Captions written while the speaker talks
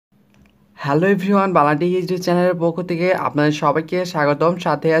Hello everyone, Bangla take YouTube চ্যানেলের পক্ষ থেকে আপনাদের সবাইকে স্বাগতম।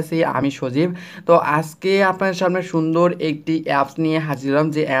 সাথে আছি আমি সজীব। তো আজকে আপনাদের সামনে সুন্দর একটি অ্যাপস নিয়ে হাজির হলাম,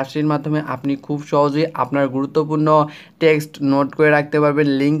 যে অ্যাপসটির মাধ্যমে আপনি খুব সহজেই আপনার গুরুত্বপূর্ণ টেক্সট নোট করে রাখতে পারবেন,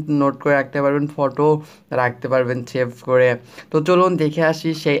 লিঙ্ক নোট করে রাখতে পারবেন, ফটো রাখতে পারবেন সেভ করে। তো চলুন দেখে আসি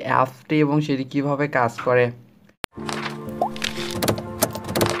সেই অ্যাপসটি এবং সেটি কীভাবে কাজ করে।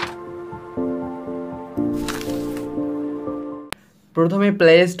 প্রথমে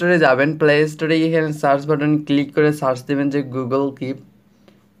প্লে স্টোরে যাবেন। প্লে স্টোরে এখানে সার্চ বাটন ক্লিক করে সার্চ দেবেন যে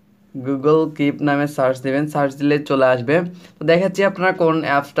গুগল কিপ নামে সার্চ দেবেন। সার্চ দিলে চলে আসবে। তো দেখাচ্ছি আপনারা কোন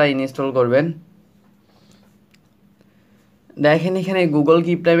অ্যাপসটা ইনস্টল করবেন। দেখেন এখানে গুগল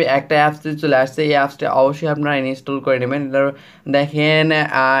কিপ নামে একটা অ্যাপস চলে আসছে। এই অ্যাপসটা অবশ্যই আপনারা ইনস্টল করে নেবেন। এটার দেখেন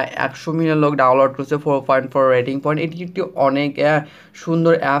 100 মিলিয়ন লোক ডাউনলোড করছে, 4.4 রেটিং পয়েন্ট। এটি একটি অনেক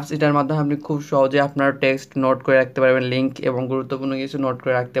সুন্দর অ্যাপস। এটার মাধ্যমে আপনি খুব সহজে আপনার টেক্সট নোট করে রাখতে পারবেন, লিঙ্ক এবং গুরুত্বপূর্ণ কিছু নোট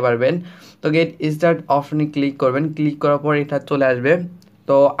করে রাখতে পারবেন। তো গেট স্টার্ট অপশনে ক্লিক করবেন। ক্লিক করার পর এটা চলে আসবে।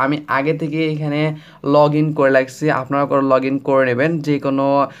 তো আমি আগে থেকে এখানে লগ ইন করে রাখছি, আপনারা লগ ইন করে নেবেন। যে কোনো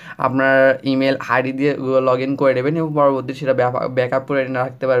আপনার ইমেল আইডি দিয়ে লগ ইন করে নেবেন এবং পরবর্তী সেটা ব্যাকআপ করে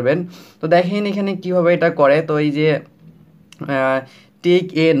রাখতে পারবেন। তো দেখেন এখানে কীভাবে এটা করে। তো এই যে টেক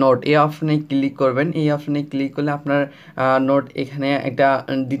এ নোট, এই অপশনে ক্লিক করবেন। এই অপশনে ক্লিক করলে আপনার নোট এখানে একটা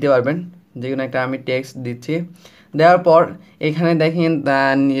দিতে পারবেন। যে কোনো একটা আমি টেক্সট দিচ্ছি। দেওয়ার পর এখানে দেখেন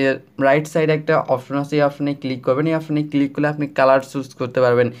রাইট সাইডে একটা অপশন আছে, এই অপশনে ক্লিক করবেন। এই অপশনে ক্লিক করলে আপনি কালার চুজ করতে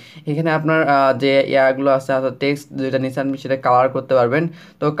পারবেন। এখানে আপনার যে ইয়াগুলো আছে, অর্থাৎ টেক্সট যেটা নিচে আপনি সেটা কালার করতে পারবেন।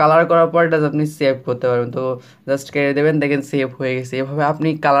 তো কালার করার পর এটা আপনি সেভ করতে পারবেন। তো জাস্ট কেটে দেবেন, দেখেন সেভ হয়ে গেছে। এভাবে আপনি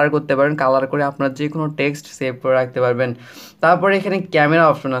কালার করতে পারেন। কালার করে আপনার যে কোনো টেক্সট সেভ করে রাখতে পারবেন। তারপরে এখানে ক্যামেরা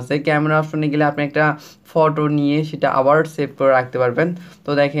অপশন আছে। ক্যামেরা অপশনে গেলে আপনি একটা ফটো নিয়ে সেটা আবার সেভ করে রাখতে পারবেন। তো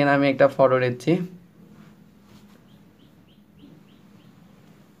দেখেন আমি একটা ফটো নিচ্ছি,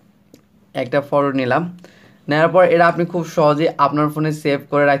 একটা ফটো নিলাম। নেওয়ার পর এটা আপনি খুব সহজে আপনার ফোনে সেভ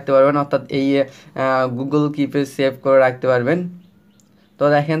করে রাখতে পারবেন, অর্থাৎ এই গুগল কিপে সেভ করে রাখতে পারবেন। তো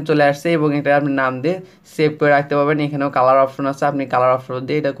দেখেন চলে আসছে এবং এটা আপনি নাম দিয়ে সেভ করে রাখতে পারবেন। এখানেও কালার অপশন আছে, আপনি কালার অপশন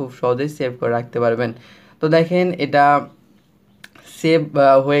দিয়ে এটা খুব সহজেই সেভ করে রাখতে পারবেন। তো দেখেন এটা সেভ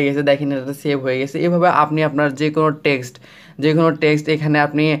হয়ে গেছে। দেখেন এটা সেভ হয়ে গেছে। এভাবে আপনি আপনার যে কোনো টেক্সট এখানে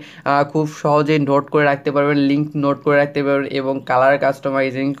আপনি খুব সহজেই নোট করে রাখতে পারবেন, লিঙ্ক নোট করে রাখতে পারবেন এবং কালার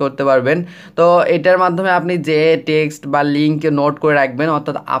কাস্টমাইজিং করতে পারবেন। তো এটার মাধ্যমে আপনি যে টেক্সট বা লিঙ্ক নোট করে রাখবেন,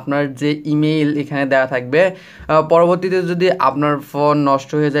 অর্থাৎ আপনার যে ইমেইল এখানে দেওয়া থাকবে, পরবর্তীতে যদি আপনার ফোন নষ্ট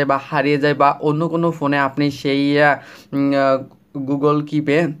হয়ে যায় বা হারিয়ে যায় বা অন্য কোনো ফোনে আপনি সেই গুগল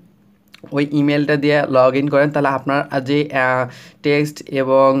কিপে ওই ইমেলটা দিয়ে লগ ইন করেন, তাহলে আপনার যে টেক্সট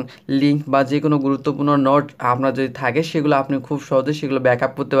এবং লিঙ্ক বা যে কোনো গুরুত্বপূর্ণ নোট আপনার যদি থাকে সেগুলো আপনি খুব সহজে সেগুলো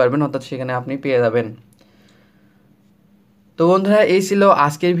ব্যাকআপ করতে পারবেন, অর্থাৎ সেখানে আপনি পেয়ে যাবেন। তো বন্ধুরা, এই ছিল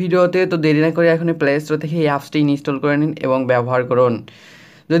আজকের ভিডিওতে। তো দেরি না করে এখন প্লে স্টোর থেকে এই অ্যাপসটি ইনস্টল করে নিন এবং ব্যবহার করুন।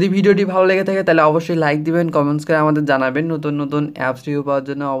 যদি ভিডিওটি ভালো লেগে থাকে তাহলে অবশ্যই লাইক দিবেন, কমেন্টস করে আমাদের জানাবেন। নতুন নতুন অ্যাপস রিভিউ পাওয়ার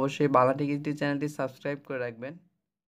জন্য অবশ্যই বাংলা টেক চ্যানেলটি সাবস্ক্রাইব করে রাখবেন।